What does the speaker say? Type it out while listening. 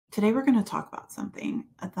Today, we're going to talk about something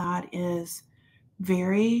that is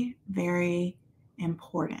very, very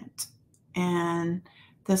important. And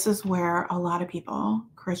this is where a lot of people,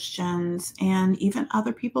 Christians, and even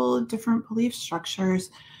other people with different belief structures,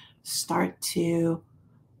 start to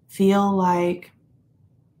feel like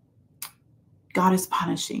God is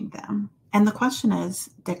punishing them. And the question is,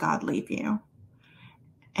 did God leave you?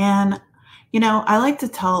 And I like to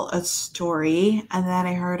tell a story that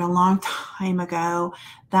I heard a long time ago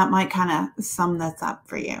that might kind of sum this up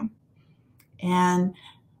for you. And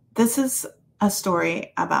this is a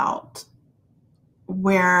story about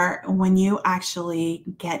where when you actually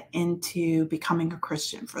get into becoming a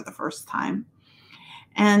Christian for the first time.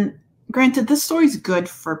 And granted, this story's good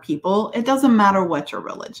for people. It doesn't matter what your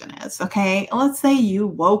religion is, okay? Let's say you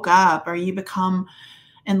woke up or you become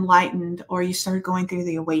enlightened or you start going through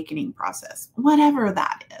the awakening process, whatever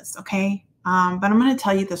that is, okay? But I'm going to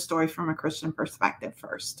tell you the story from a Christian perspective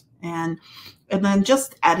first, and then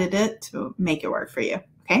just edit it to make it work for you,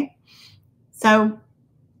 okay? So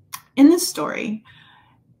in this story,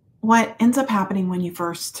 what ends up happening when you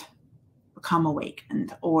first become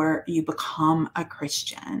awakened or you become a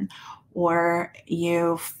Christian or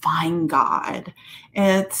you find God,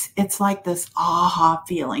 it's like this aha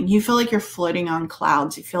feeling. You feel like you're floating on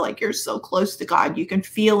clouds. You feel like you're so close to God. You can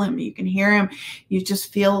feel him. You can hear him. You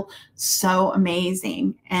just feel so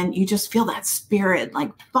amazing. And you just feel that spirit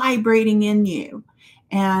like vibrating in you.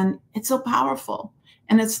 And it's so powerful.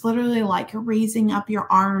 And it's literally like you're raising up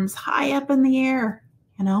your arms high up in the air,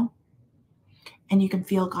 and you can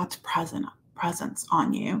feel God's presence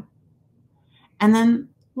on you. And then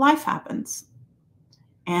life happens.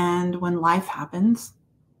 And when life happens,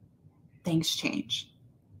 things change.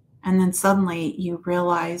 And then suddenly you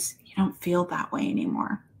realize you don't feel that way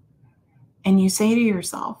anymore. And you say to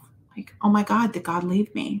yourself, like, oh my God, did God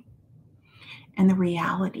leave me? And the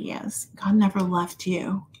reality is, God never left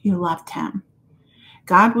you. You left him.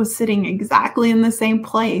 God was sitting exactly in the same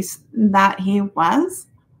place that he was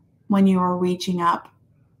when you were reaching up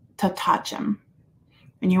to touch him,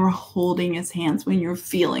 when you were holding his hands, when you're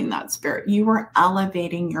feeling that spirit. You were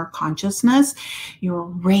elevating your consciousness. You were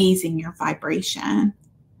raising your vibration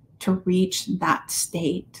to reach that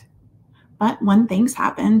state. But when things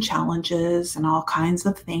happen, challenges and all kinds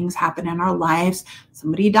of things happen in our lives,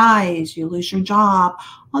 somebody dies, you lose your job,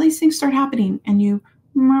 all these things start happening, and you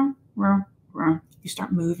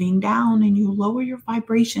start moving down and you lower your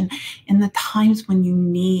vibration in the times when you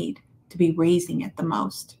need to be raising it the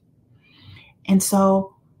most. And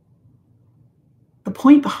so the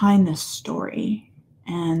point behind this story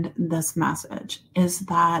and this message is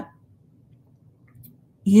that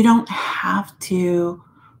you don't have to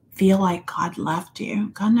feel like God left you.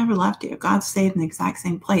 God never left you. God stayed in the exact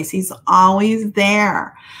same place. He's always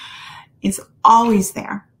there. He's always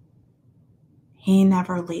there. He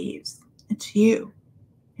never leaves. It's you.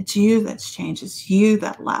 It's you that's changed. It's you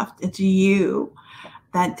that left. It's you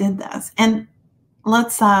that did this. And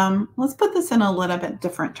let's put this in a little bit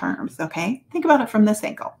different terms, okay? Think about it from this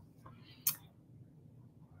angle.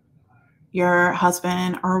 Your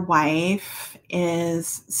husband or wife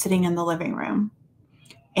is sitting in the living room,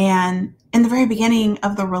 and in the very beginning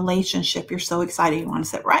of the relationship, you're so excited. You want to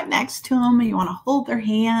sit right next to them. You want to hold their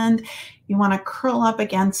hand. You want to curl up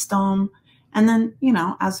against them. And then,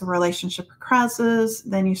 as the relationship progresses,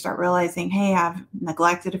 then you start realizing, hey, I've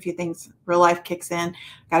neglected a few things. Real life kicks in.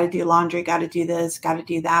 Got to do laundry. Got to do this. Got to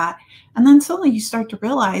do that. And then suddenly you start to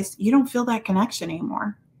realize you don't feel that connection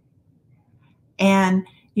anymore. And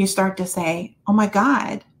you start to say, oh my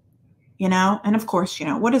God, and of course,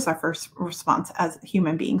 what is our first response as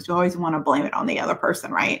human beings? We always want to blame it on the other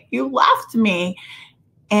person, right? You left me.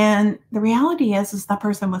 And the reality is that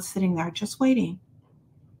person was sitting there just waiting.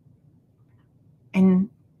 And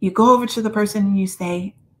you go over to the person and you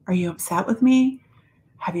say, are you upset with me?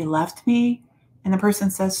 Have you left me? And the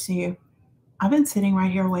person says to you, I've been sitting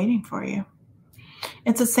right here waiting for you.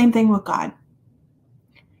 It's the same thing with God.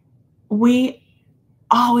 We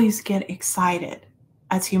always get excited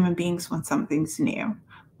as human beings when something's new.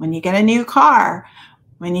 When you get a new car,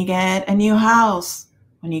 when you get a new house,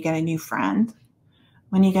 when you get a new friend,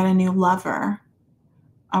 when you get a new lover,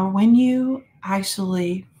 or when you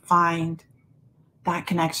actually find that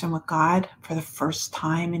connection with God for the first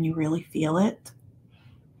time and you really feel it.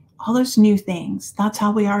 All those new things. That's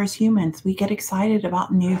how we are as humans. We get excited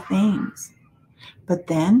about new things. But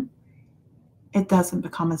then it doesn't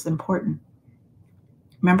become as important.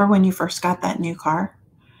 Remember when you first got that new car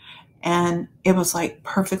and it was like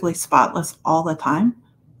perfectly spotless all the time?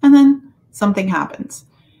 And then something happens.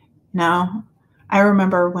 I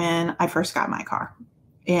remember when I first got my car,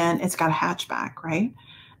 and it's got a hatchback, right?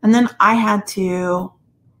 And then I had to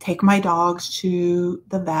take my dogs to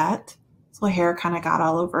the vet. So hair kind of got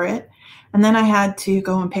all over it. And then I had to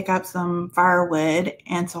go and pick up some firewood.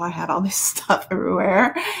 And so I had all this stuff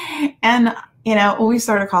everywhere. And, we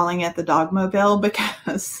started calling it the dog mobile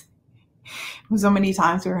because so many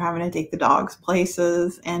times we were having to take the dogs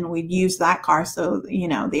places and we'd use that car. So,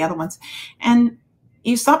 the other ones. And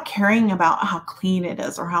you stop caring about how clean it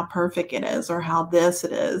is or how perfect it is or how this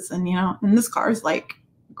it is. And this car is like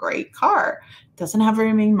a great car. Doesn't have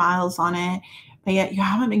very many miles on it, but yet you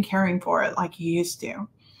haven't been caring for it like you used to.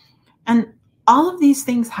 And all of these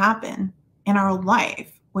things happen in our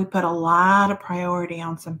life. We put a lot of priority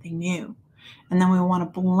on something new. And then we want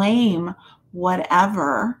to blame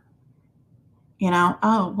whatever,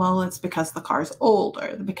 oh, well, it's because the car's old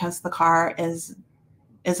or because the car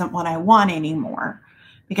isn't what I want anymore.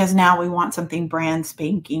 Because now we want something brand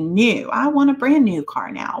spanking new. I want a brand new car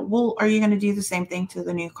now. Well, are you going to do the same thing to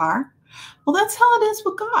the new car? Well, that's how it is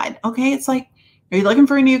with God. Okay. It's like, are you looking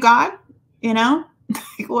for a new God?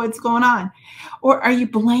 What's going on? Or are you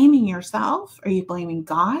blaming yourself? Are you blaming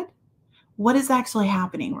God? What is actually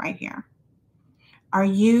happening right here? Are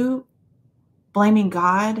you blaming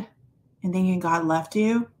God and thinking God left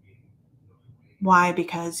you? Why?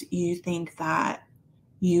 Because you think that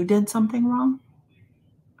you did something wrong?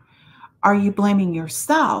 Are you blaming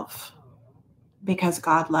yourself because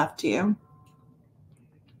God left you?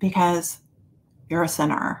 Because you're a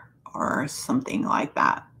sinner or something like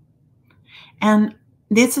that. And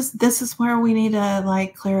this is where we need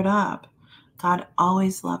to clear it up. God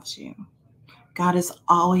always loves you. God is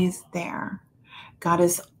always there. God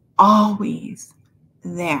is always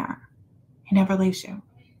there. He never leaves you.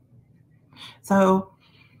 So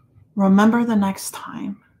remember the next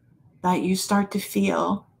time that you start to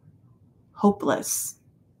feel hopeless,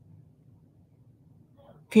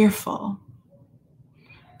 fearful,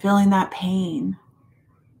 feeling that pain.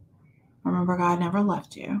 Remember, God never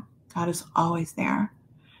left you. God is always there.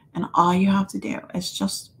 And all you have to do is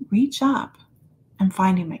just reach up and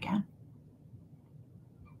find him again.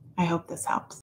 I hope this helps.